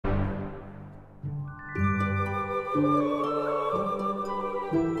Hello,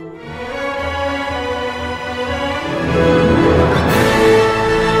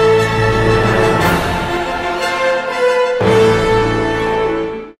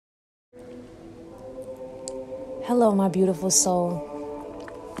 my beautiful soul.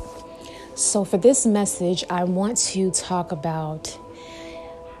 So for this message, I want to talk about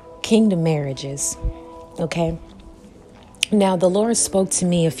kingdom marriages, okay? Now, the Lord spoke to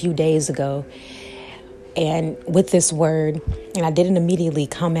me a few days ago and with this word, and I didn't immediately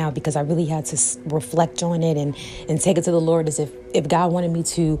come out because I really had to reflect on it and take it to the Lord as if God wanted me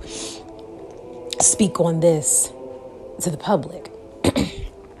to speak on this to the public.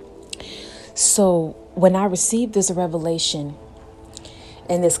 So when I received this revelation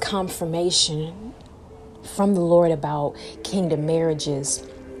and this confirmation from the Lord about kingdom marriages,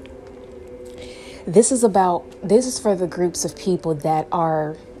 this is for the groups of people that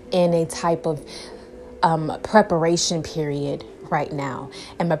are in a type of preparation period right now.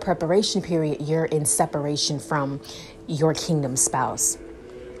 And by preparation period, you're in separation from your kingdom spouse.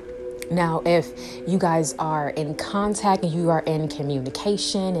 Now, if you guys are in contact and you are in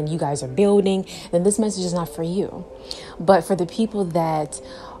communication and you guys are building, then this message is not for you. But for the people that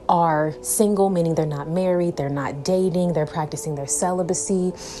are single, meaning they're not married, they're not dating, they're practicing their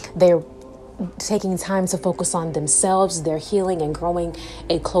celibacy, they're taking time to focus on themselves, they're healing and growing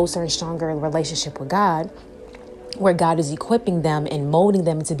a closer and stronger relationship with God, where God is equipping them and molding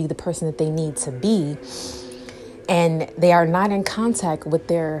them to be the person that they need to be. And they are not in contact with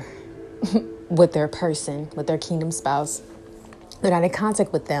their person, with their kingdom spouse. They're not in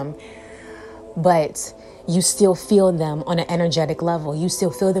contact with them, but you still feel them on an energetic level. You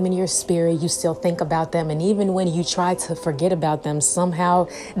still feel them in your spirit. You still think about them. And even when you try to forget about them, somehow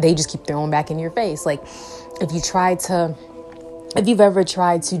they just keep throwing back in your face. Like if you've ever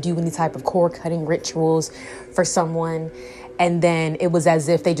tried to do any type of cord cutting rituals for someone, and then it was as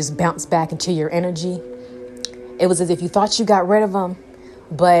if they just bounced back into your energy. It was as if you thought you got rid of them,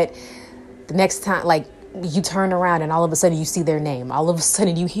 but the next time, like, you turn around and all of a sudden you see their name. All of a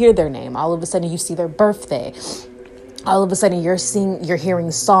sudden you hear their name. All of a sudden you see their birthday. All of a sudden you're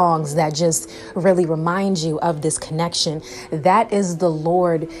hearing songs that just really remind you of this connection. That is the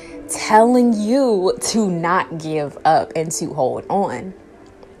Lord telling you to not give up and to hold on.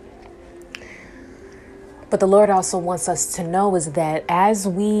 But the Lord also wants us to know is that as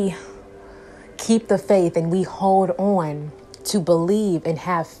we keep the faith and we hold on to believe and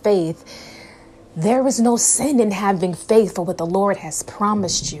have faith, there is no sin in having faith for what the Lord has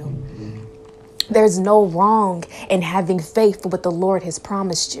promised you. There's no wrong in having faith for what the Lord has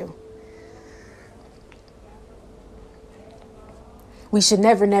promised you. We should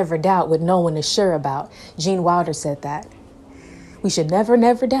never, never doubt what no one is sure about. Gene Wilder said that. We should never,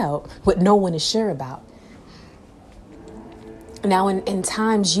 never doubt what no one is sure about. Now, in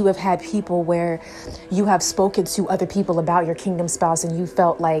times you have had people where you have spoken to other people about your kingdom spouse and you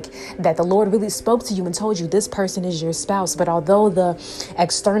felt like that the Lord really spoke to you and told you this person is your spouse. But although the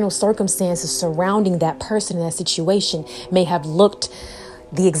external circumstances surrounding that person in that situation may have looked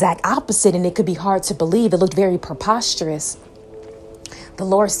the exact opposite, and it could be hard to believe, it looked very preposterous, the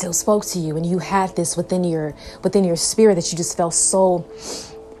Lord still spoke to you and you had this within your spirit that you just felt so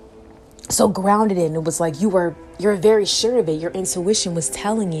grounded in. It was like you're very sure of it. Your intuition was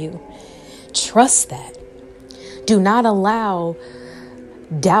telling you, trust that. Do not allow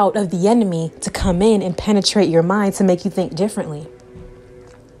doubt of the enemy to come in and penetrate your mind to make you think differently.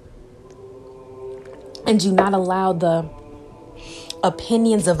 And do not allow the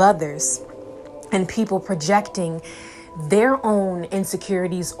opinions of others and people projecting their own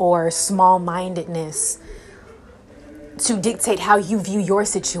insecurities or small-mindedness to dictate how you view your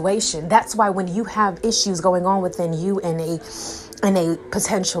situation. That's why when you have issues going on within you and a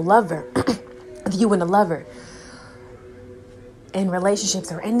potential lover, you and a lover, in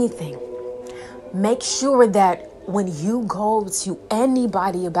relationships or anything, make sure that when you go to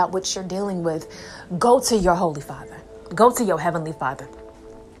anybody about what you're dealing with, go to your Holy Father, go to your Heavenly Father,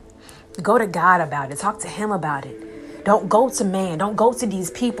 go to God about it, talk to Him about it. Don't go to man. Don't go to these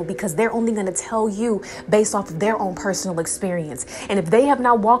people, because they're only going to tell you based off of their own personal experience. And if they have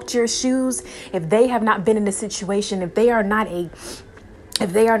not walked your shoes, if they have not been in a situation, if they are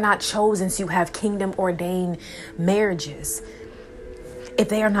not chosen to have kingdom ordained marriages, if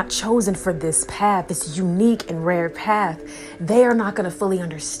they are not chosen for this path, this unique and rare path, they are not going to fully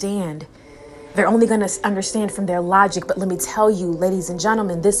understand. They're only going to understand from their logic. But let me tell you, ladies and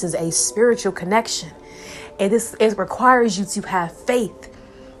gentlemen, this is a spiritual connection. It requires you to have faith.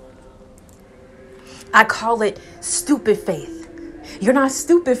 I call it stupid faith. You're not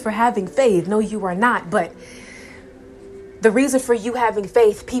stupid for having faith. No, you are not. But The reason for you having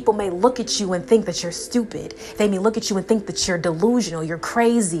faith, people may look at you and think that you're stupid. They may look at you and think that you're delusional, you're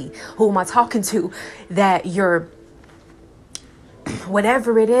crazy. Who am I talking to? That you're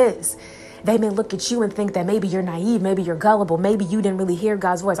whatever it is. They may look at you and think that maybe you're naive, maybe you're gullible, maybe you didn't really hear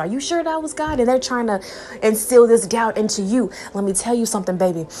God's voice. Are you sure that was God? And they're trying to instill this doubt into you. Let me tell you something,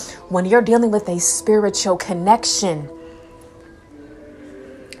 baby. When you're dealing with a spiritual connection,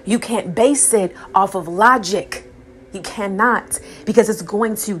 you can't base it off of logic. You cannot, because it's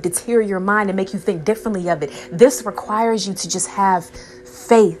going to deter your mind and make you think differently of it. This requires you to just have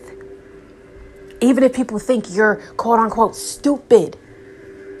faith. Even if people think you're quote unquote stupid.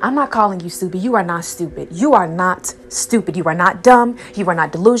 I'm not calling you stupid. You are not stupid. You are not stupid. You are not dumb. You are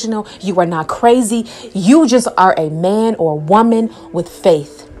not delusional. You are not crazy. You just are a man or woman with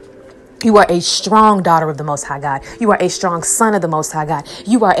faith. You are a strong daughter of the Most High God. You are a strong son of the Most High God.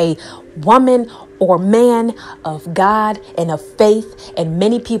 You are a woman or man of God and of faith. And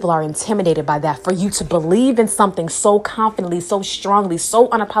many people are intimidated by that. For you to believe in something so confidently, so strongly, so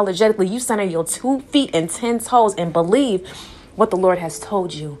unapologetically, you stand on your 2 feet and 10 toes and believe what the Lord has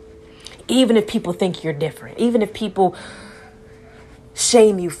told you. Even if people think you're different, even if people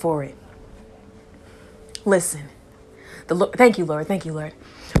shame you for it. Listen, thank you, Lord. Thank you, Lord.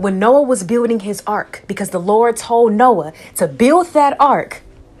 When Noah was building his ark, because the Lord told Noah to build that ark,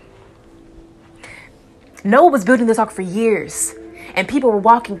 Noah was building this ark for years, and people were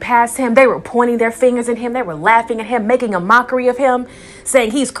walking past him. They were pointing their fingers at him. They were laughing at him, making a mockery of him,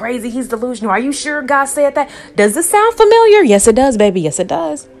 saying he's crazy, he's delusional. Are you sure God said that? Does this sound familiar? Yes, it does, baby. Yes, it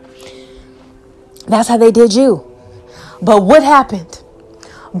does. That's how they did you. But what happened?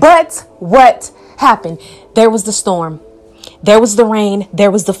 There was the storm. There was the rain.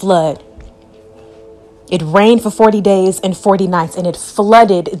 There was the flood. It rained for 40 days and 40 nights, and it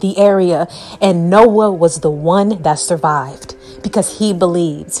flooded the area. And Noah was the one that survived because he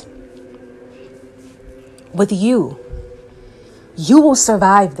believed. With you, you will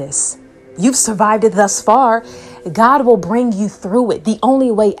survive this. You've survived it thus far. God will bring you through it. The only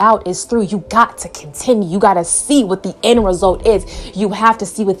way out is through. You got to continue. You got to see what the end result is. You have to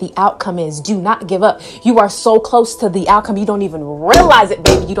see what the outcome is. Do not give up. You are so close to the outcome. You don't even realize it,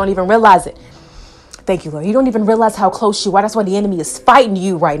 baby. You don't even realize it. Thank you, Lord. You don't even realize how close you are. That's why the enemy is fighting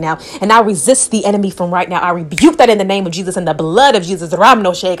you right now. And I resist the enemy from right now. I rebuke that in the name of Jesus and the blood of Jesus. Ram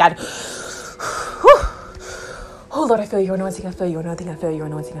no shake. Oh, Lord, I feel your anointing. I feel your anointing. I feel your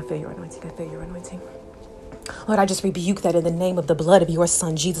anointing. I feel your anointing. I feel your anointing. Lord, I just rebuke that in the name of the blood of your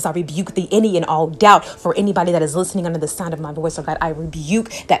son, Jesus. I rebuke any and all doubt for anybody that is listening under the sound of my voice. Oh God, I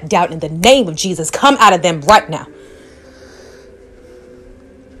rebuke that doubt in the name of Jesus. Come out of them right now.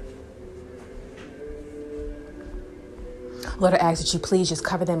 Lord, I ask that you please just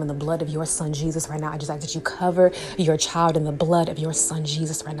cover them in the blood of your son, Jesus, right now. I just ask that you cover your child in the blood of your son,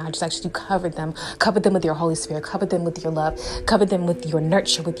 Jesus, right now. I just ask that you cover them with your Holy Spirit, cover them with your love, cover them with your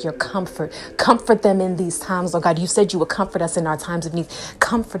nurture, with your comfort. Comfort them in these times, Lord God. You said you would comfort us in our times of need.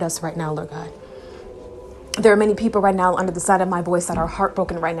 Comfort us right now, Lord God. There are many people right now under the sound of my voice that are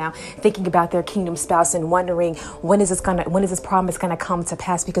heartbroken right now, thinking about their kingdom spouse and wondering when is this promise gonna come to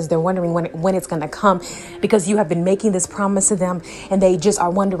pass, because they're wondering when it's gonna come, because you have been making this promise to them and they just are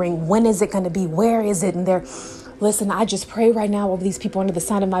wondering when is it gonna be, where is it? And listen, I just pray right now over these people under the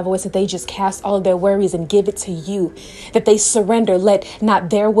sound of my voice that they just cast all of their worries and give it to you, that they surrender. Let not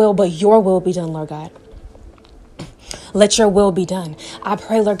their will but your will be done, Lord God. Let your will be done. I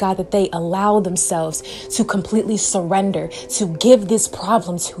pray, Lord God, that they allow themselves to completely surrender, to give this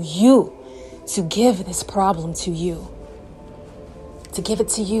problem to you, to give this problem to you, to give it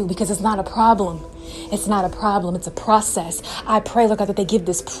to you, because it's not a problem. It's not a problem. It's a process. I pray, Lord God, that they give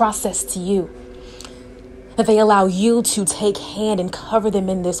this process to you, that they allow you to take hand and cover them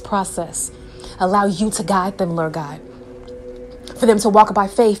in this process. Allow you to guide them, Lord God, for them to walk by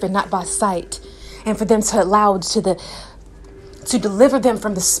faith and not by sight. And for them to allow to deliver them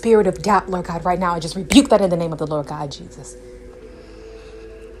from the spirit of doubt, Lord God, right now. I just rebuke that in the name of the Lord God, Jesus.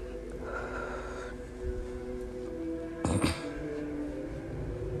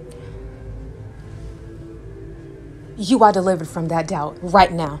 You are delivered from that doubt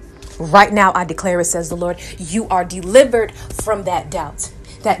right now. Right now, I declare it, says the Lord, you are delivered from that doubt.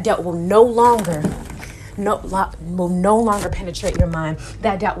 That doubt will no longer penetrate your mind.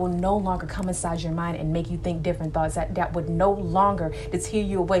 That doubt will no longer come inside your mind and make you think different thoughts. That doubt would no longer deter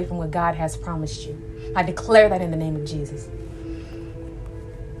you away from what God has promised you. I declare that in the name of Jesus.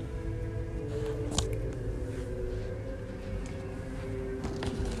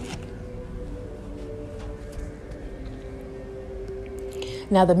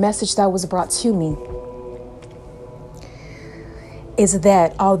 Now, the message that was brought to me is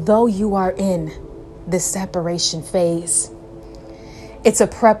that although you are in this separation phase, it's a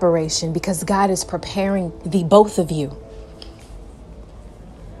preparation because God is preparing the both of you.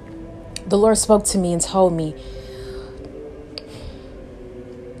 The Lord spoke to me and told me,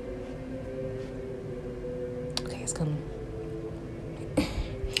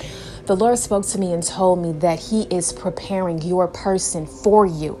 the Lord spoke to me and told me that He is preparing your person for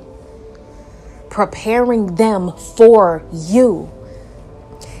you, preparing them for you,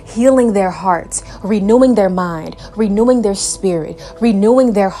 healing their hearts, renewing their mind, renewing their spirit,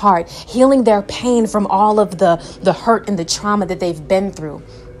 renewing their heart, healing their pain from all of the hurt and the trauma that they've been through.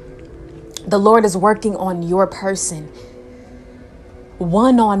 The Lord is working on your person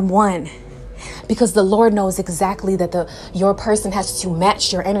one-on-one. Because the Lord knows exactly that your person has to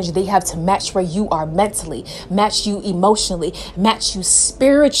match your energy. They have to match where you are mentally, match you emotionally, match you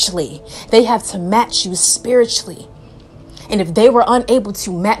spiritually. They have to match you spiritually. And if they were unable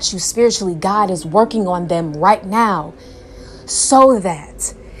to match you spiritually, God is working on them right now so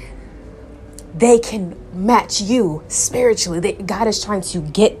that they can match you spiritually. God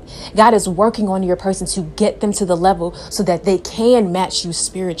is working on your person to get them to the level so that they can match you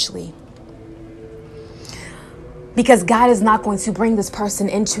spiritually. Because God is not going to bring this person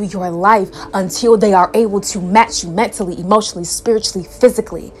into your life until they are able to match you mentally, emotionally, spiritually,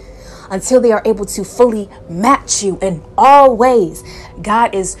 physically. Until they are able to fully match you in all ways.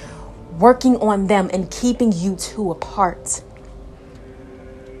 God is working on them and keeping you two apart.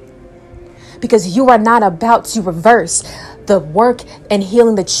 Because you are not about to reverse the work and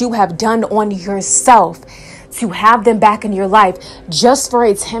healing that you have done on yourself to have them back in your life just for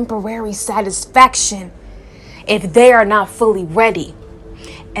a temporary satisfaction. If they are not fully ready.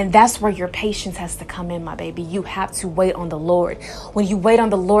 And that's where your patience has to come in, my baby. You have to wait on the Lord. When you wait on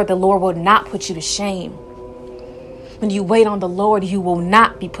the Lord will not put you to shame. When you wait on the Lord, you will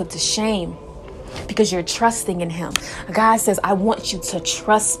not be put to shame because you're trusting in Him. God says, I want you to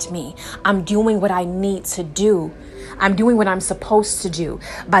trust me. I'm doing what I need to do. I'm doing what I'm supposed to do.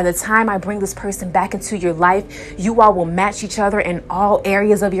 By the time I bring this person back into your life, you all will match each other in all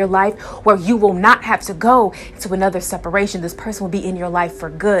areas of your life where you will not have to go to another separation. This person will be in your life for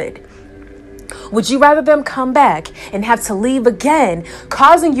good. Would you rather them come back and have to leave again,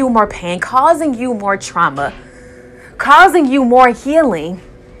 causing you more pain, causing you more trauma, causing you more healing?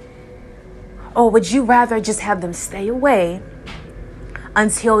 Or would you rather just have them stay away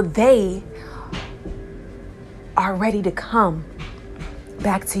until they are ready to come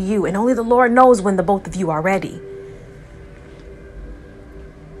back to you? And only the Lord knows when the both of you are ready.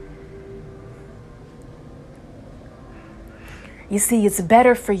 You see, it's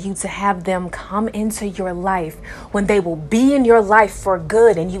better for you to have them come into your life when they will be in your life for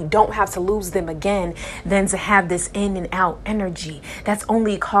good and you don't have to lose them again than to have this in and out energy. That's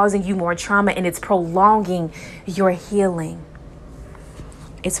only causing you more trauma and it's prolonging your healing.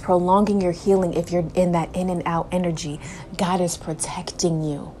 It's prolonging your healing if you're in that in and out energy. God is protecting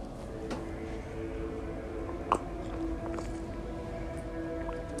you.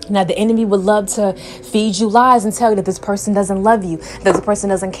 Now, the enemy would love to feed you lies and tell you that this person doesn't love you, that this person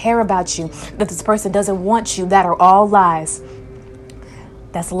doesn't care about you, that this person doesn't want you. That are all lies.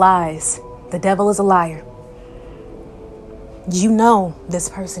 That's lies. The devil is a liar. You know this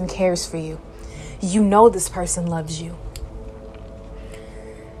person cares for you. You know this person loves you.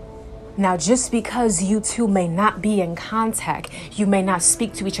 Now, just because you two may not be in contact, you may not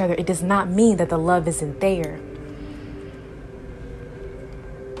speak to each other, it does not mean that the love isn't there.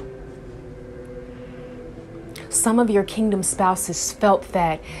 Some of your kingdom spouses felt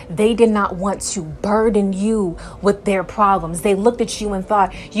that they did not want to burden you with their problems. They looked at you and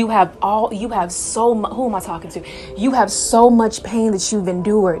thought, you have so much, who am I talking to? You have so much pain that you've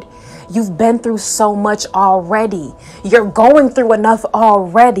endured. You've been through so much already. You're going through enough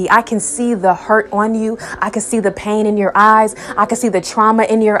already. I can see the hurt on you. I can see the pain in your eyes. I can see the trauma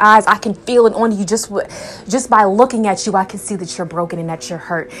in your eyes. I can feel it on you just by looking at you. I can see that you're broken and that you're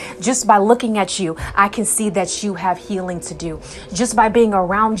hurt. Just by looking at you, I can see that you have healing to do. Just by being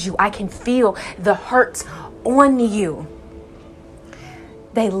around you, I can feel the hurt on you.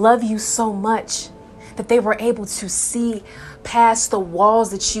 They love you so much that they were able to see past the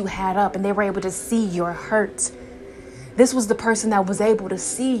walls that you had up and they were able to see your hurt. This was the person that was able to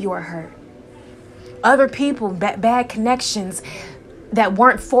see your hurt. Other people, bad connections that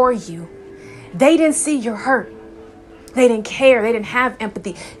weren't for you, they didn't see your hurt. They didn't care. They didn't have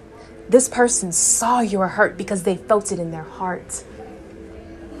empathy. This person saw your hurt because they felt it in their heart.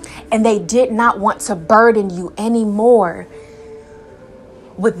 And they did not want to burden you anymore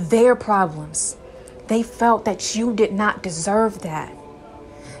with their problems. they felt that you did not deserve that.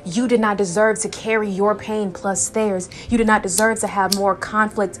 You did not deserve to carry your pain plus theirs. You did not deserve to have more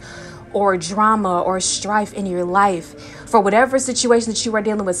conflict or drama or strife in your life. For whatever situation that you are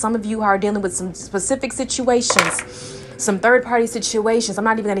dealing with, some of you are dealing with some specific situations, some third-party situations. I'm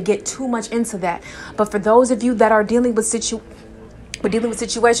not even going to get too much into that. But for those of you that are dealing with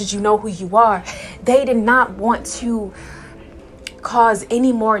situations, you know who you are. They did not want to cause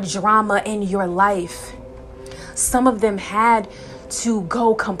any more drama in your life. Some of them had to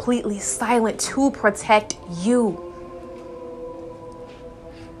go completely silent to protect you.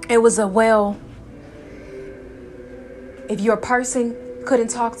 It was if your person couldn't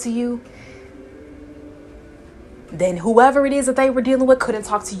talk to you, then whoever it is that they were dealing with couldn't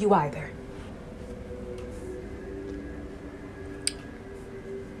talk to you either.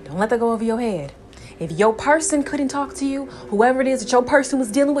 Don't let that go over your head. If your person couldn't talk to you, whoever it is that your person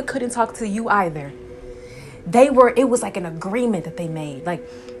was dealing with couldn't talk to you either. It was like an agreement that they made. Like,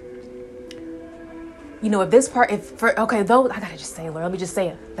 I gotta just say it, Lord. Let me just say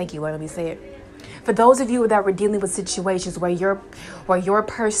it. Thank you, Lord. Let me say it. For those of you that were dealing with situations where your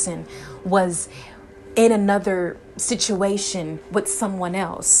person was in another situation with someone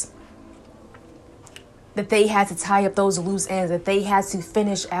else, that they had to tie up those loose ends, that they had to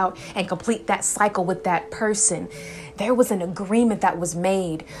finish out and complete that cycle with that person. There was an agreement that was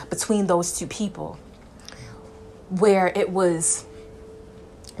made between those two people where it was,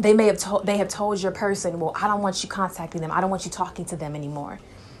 they have told your person, well, I don't want you contacting them. I don't want you talking to them anymore.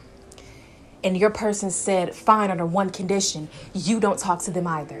 And your person said, fine, under one condition, you don't talk to them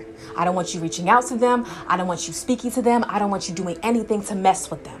either. I don't want you reaching out to them. I don't want you speaking to them. I don't want you doing anything to mess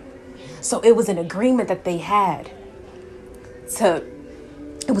with them. So it was an agreement that they had.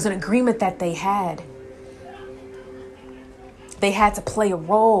 They had to play a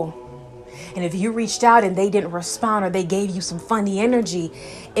role. And if you reached out and they didn't respond, or they gave you some funny energy,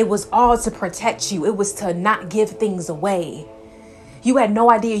 it was all to protect you. It was to not give things away. You had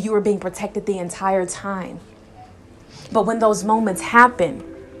no idea you were being protected the entire time. But when those moments happened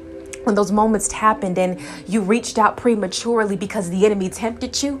and you reached out prematurely because the enemy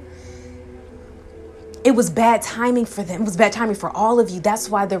tempted you, it was bad timing for them. It was bad timing for all of you. That's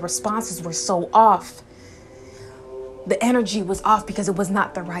why the responses were so off. The energy was off because it was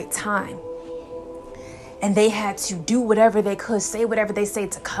not the right time. And they had to do whatever they could, say whatever they say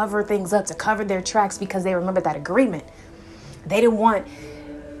to cover things up, to cover their tracks, because they remembered that agreement. Your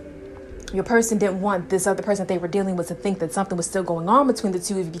person didn't want this other person that they were dealing with to think that something was still going on between the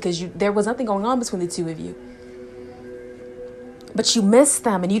two of you, because there was nothing going on between the two of you. But you missed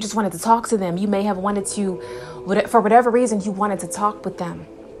them and you just wanted to talk to them. You may have wanted to, for whatever reason, you wanted to talk with them.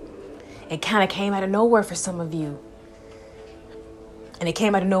 It kind of came out of nowhere for some of you. And it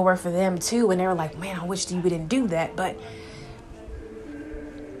came out of nowhere for them too. And they were like, man, I wish we didn't do that. But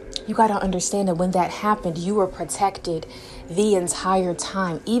you got to understand that when that happened, you were protected the entire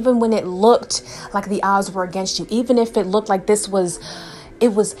time. Even when it looked like the odds were against you. Even if it looked like thank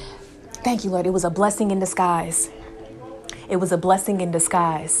you, Lord, it was a blessing in disguise. It was a blessing in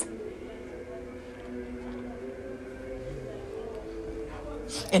disguise.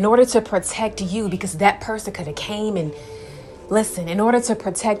 In order to protect you, because that person could have came and listen, in order to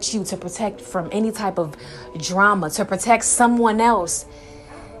protect you, to protect from any type of drama, to protect someone else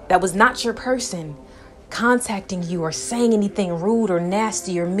that was not your person contacting you or saying anything rude or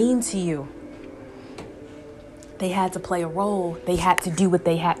nasty or mean to you, they had to play a role. They had to do what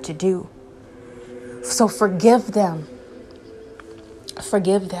they had to do. So forgive them.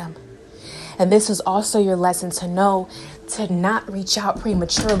 Forgive them. And this is also your lesson to know to not reach out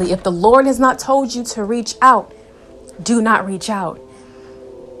prematurely. If the Lord has not told you to reach out, do not reach out.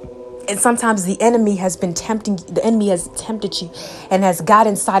 And sometimes the enemy has tempted you and has got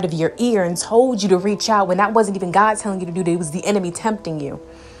inside of your ear and told you to reach out when that wasn't even God telling you to do that. It was the enemy tempting you.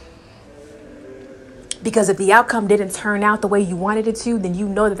 Because if the outcome didn't turn out the way you wanted it to, then you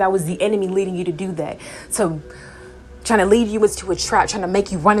know that was the enemy leading you to do that. So trying to lead you into a trap, trying to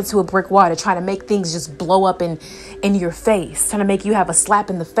make you run into a brick wall, trying to make things just blow up in your face, trying to make you have a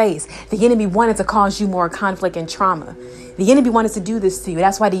slap in the face. The enemy wanted to cause you more conflict and trauma. The enemy wanted to do this to you.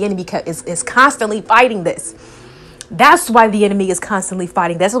 That's why the enemy is constantly fighting this. That's why the enemy is constantly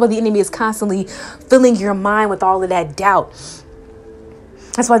fighting. That's why the enemy is constantly filling your mind with all of that doubt.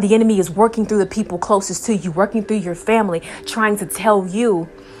 That's why the enemy is working through the people closest to you, working through your family, trying to tell you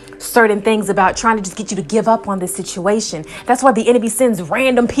certain things about trying to just get you to give up on this situation. That's why the enemy sends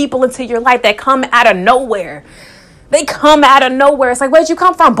random people into your life that come out of nowhere. They come out of nowhere. It's like, where'd you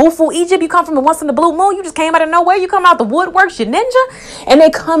come from? Bufu, Egypt? You come from the once in the blue moon? You just came out of nowhere? You come out the woodworks, you ninja? And they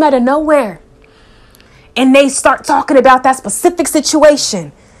come out of nowhere. and they start talking about that specific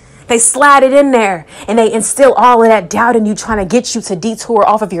situation. They slide it in there and they instill all of that doubt in you, trying to get you to detour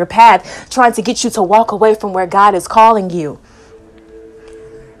off of your path, trying to get you to walk away from where God is calling you.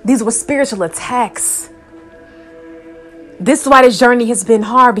 These were spiritual attacks. This is why this journey has been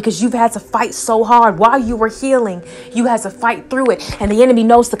hard, because you've had to fight so hard while you were healing. You had to fight through it. And the enemy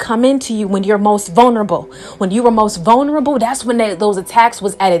knows to come into you when you're most vulnerable. When you were most vulnerable, that's when those attacks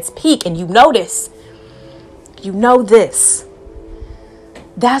was at its peak. And you know this. You know this.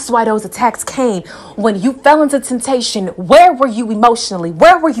 That's why those attacks came. When you fell into temptation, where were you emotionally?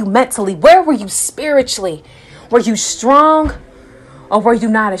 Where were you mentally? Where were you spiritually? Were you strong or were you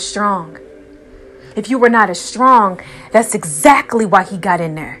not as strong? If you were not as strong, that's exactly why he got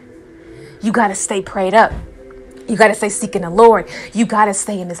in there. You got to stay prayed up. You got to stay seeking the Lord. You got to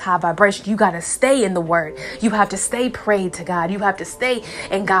stay in this high vibration. You got to stay in the word. You have to stay prayed to God. You have to stay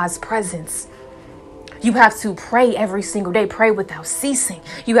in God's presence. You have to pray every single day. Pray without ceasing.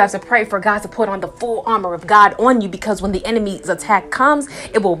 You have to pray for God to put on the full armor of God on you, because when the enemy's attack comes,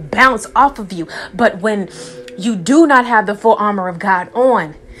 it will bounce off of you. But when you do not have the full armor of God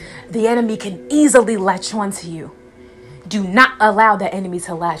on, the enemy can easily latch onto you. Do not allow the enemy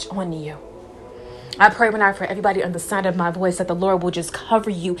to latch onto you. I pray right now for everybody on the sound of my voice that the Lord will just cover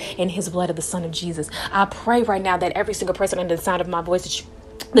you in his blood of the Son of Jesus. I pray right now that every single person under the sound of my voice,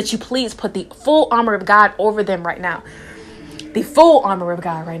 that you please put the full armor of God over them right now. The full armor of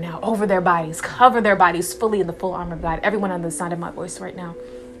God right now over their bodies. Cover their bodies fully in the full armor of God. Everyone on the sound of my voice right now.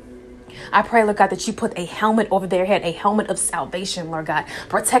 I pray, Lord God, that you put a helmet over their head, a helmet of salvation, Lord God.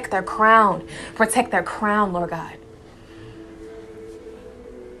 Protect their crown. Protect their crown, Lord God.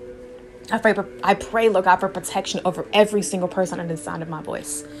 I pray, Lord God, for protection over every single person under the sound of my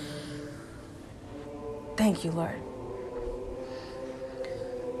voice. Thank you, Lord.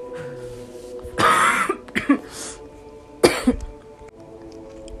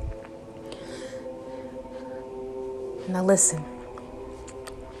 Now listen.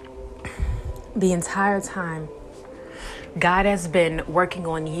 The entire time, God has been working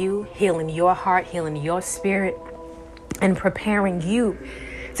on you, healing your heart, healing your spirit, and preparing you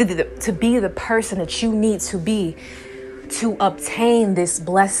to be the person that you need to be to obtain this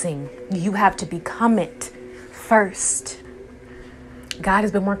blessing. You have to become it first. God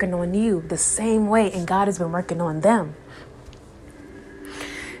has been working on you the same way, and God has been working on them.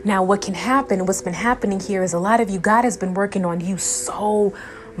 Now, what can happen, what's been happening here is a lot of you, God has been working on you so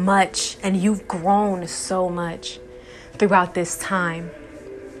much, and you've grown so much throughout this time.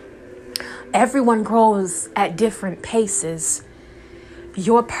 Everyone grows at different paces.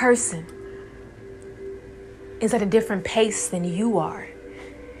 Your person is at a different pace than you are.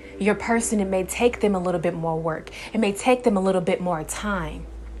 Your person, it may take them a little bit more work. It may take them a little bit more time.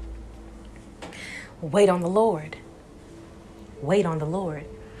 Wait on the Lord. Wait on the Lord.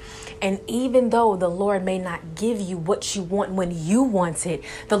 And even though the Lord may not give you what you want when you want it,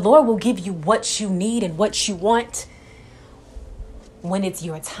 the Lord will give you what you need and what you want when it's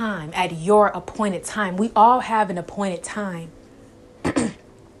your time, at your appointed time. We all have an appointed time.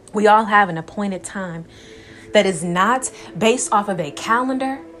 We all have an appointed time that is not based off of a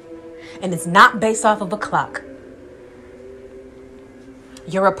calendar, and it's not based off of a clock.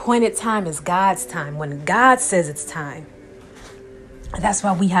 Your appointed time is God's time. When God says it's time. That's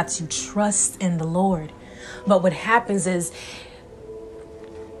why we have to trust in the Lord. But what happens is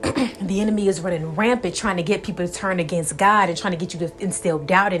the enemy is running rampant, trying to get people to turn against God and trying to get you to instill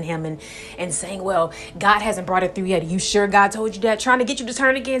doubt in him and saying, well, God hasn't brought it through yet. Are you sure God told you that? Trying to get you to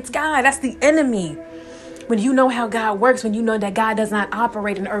turn against God. That's the enemy. When you know how God works, when you know that God does not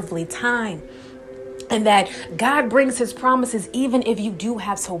operate in earthly time, and that God brings his promises even if you do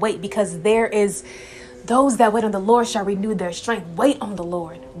have to wait, because there is those that wait on the Lord shall renew their strength. Wait on the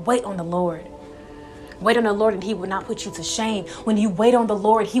Lord. Wait on the Lord. Wait on the Lord, and he will not put you to shame. When you wait on the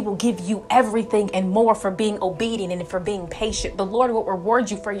Lord, he will give you everything and more for being obedient and for being patient. The Lord will reward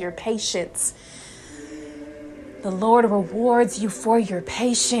you for your patience. The Lord rewards you for your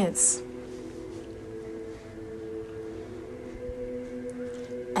patience.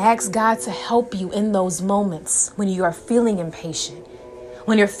 Ask God to help you in those moments when you are feeling impatient.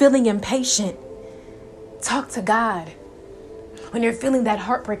 When you're feeling impatient, talk to God. When you're feeling that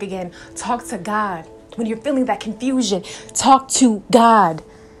heartbreak again, talk to God. When you're feeling that confusion, talk to God.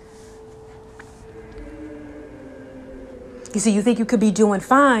 You see, you think you could be doing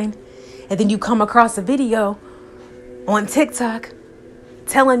fine, and then you come across a video on TikTok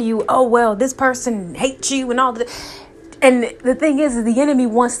telling you, oh, well, this person hates you and all that. And the thing is the enemy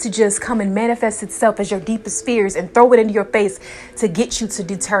wants to just come and manifest itself as your deepest fears and throw it into your face to get you to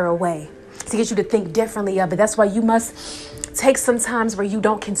deter away. to get you to think differently of it. That's why you must take some times where you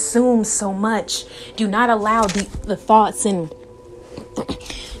don't consume so much. Do not allow the thoughts and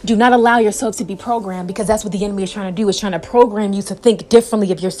do not allow yourself to be programmed, because that's what the enemy is trying to do, is trying to program you to think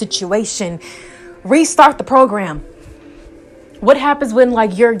differently of your situation. Restart the program. What happens when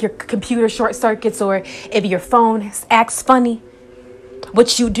like your computer short circuits, or if your phone acts funny?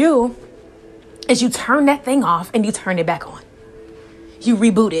 What you do is you turn that thing off and you turn it back on. You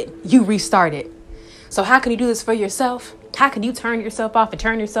reboot it. You restart it. So how can you do this for yourself? How can you turn yourself off and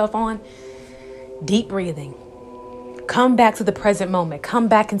turn yourself on? Deep breathing. Come back to the present moment. Come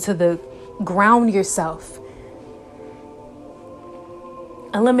back into the ground yourself.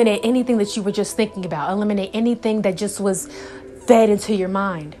 Eliminate anything that you were just thinking about. Eliminate anything that just was fed into your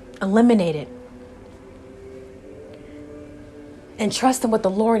mind. Eliminate it. And trust in what the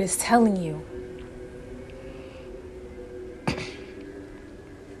Lord is telling you.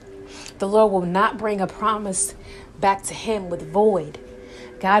 The Lord will not bring a promise back to him with void.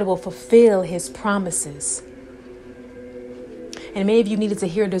 God will fulfill his promises. And many of you needed to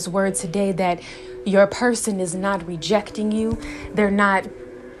hear this word today, that your person is not rejecting you. They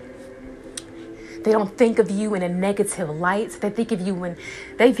don't think of you in a negative light.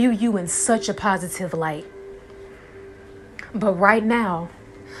 They view you in such a positive light. But right now,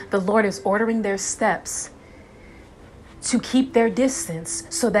 the Lord is ordering their steps to keep their distance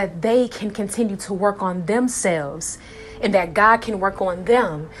so that they can continue to work on themselves, and that God can work on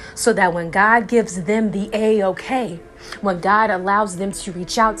them, so that when God gives them the A-OK, when God allows them to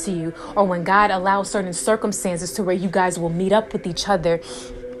reach out to you, or when God allows certain circumstances to where you guys will meet up with each other,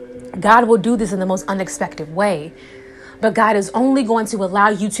 God will do this in the most unexpected way. But God is only going to allow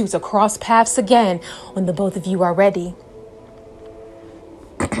you two to cross paths again when the both of you are ready.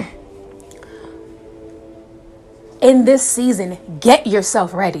 In this season, get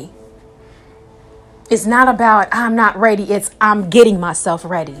yourself ready. It's not about I'm not ready. It's I'm getting myself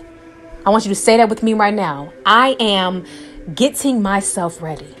ready. I want you to say that with me right now. I am getting myself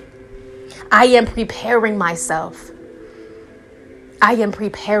ready. I am preparing myself. I am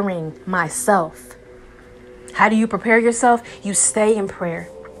preparing myself. How do you prepare yourself? You stay in prayer.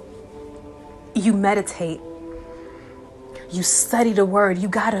 You meditate. You study the word. You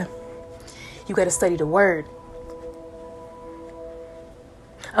gotta study the word.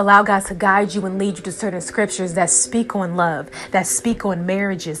 Allow God to guide you and lead you to certain scriptures that speak on love, that speak on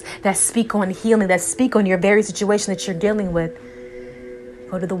marriages, that speak on healing, that speak on your very situation that you're dealing with.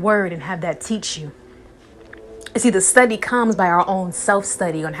 Go to the word and have that teach you. You see, the study comes by our own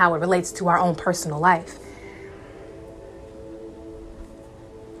self-study on how it relates to our own personal life.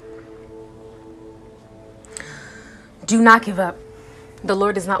 Do not give up. The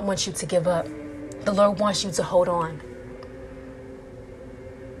Lord does not want you to give up. The Lord wants you to hold on.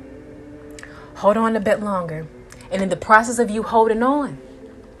 Hold on a bit longer. And in the process of you holding on,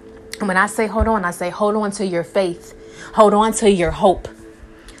 and when I say hold on to your faith. Hold on to your hope.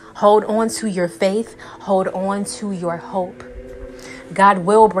 Hold on to your faith. Hold on to your hope. God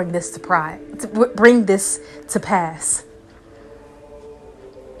will bring this to pass.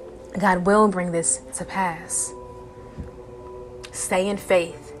 God will bring this to pass. Stay in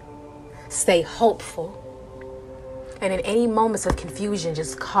faith. Stay hopeful. And in any moments of confusion,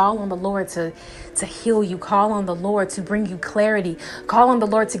 just call on the Lord to heal you. Call on the Lord to bring you clarity. Call on the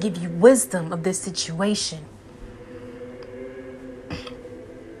Lord to give you wisdom of this situation.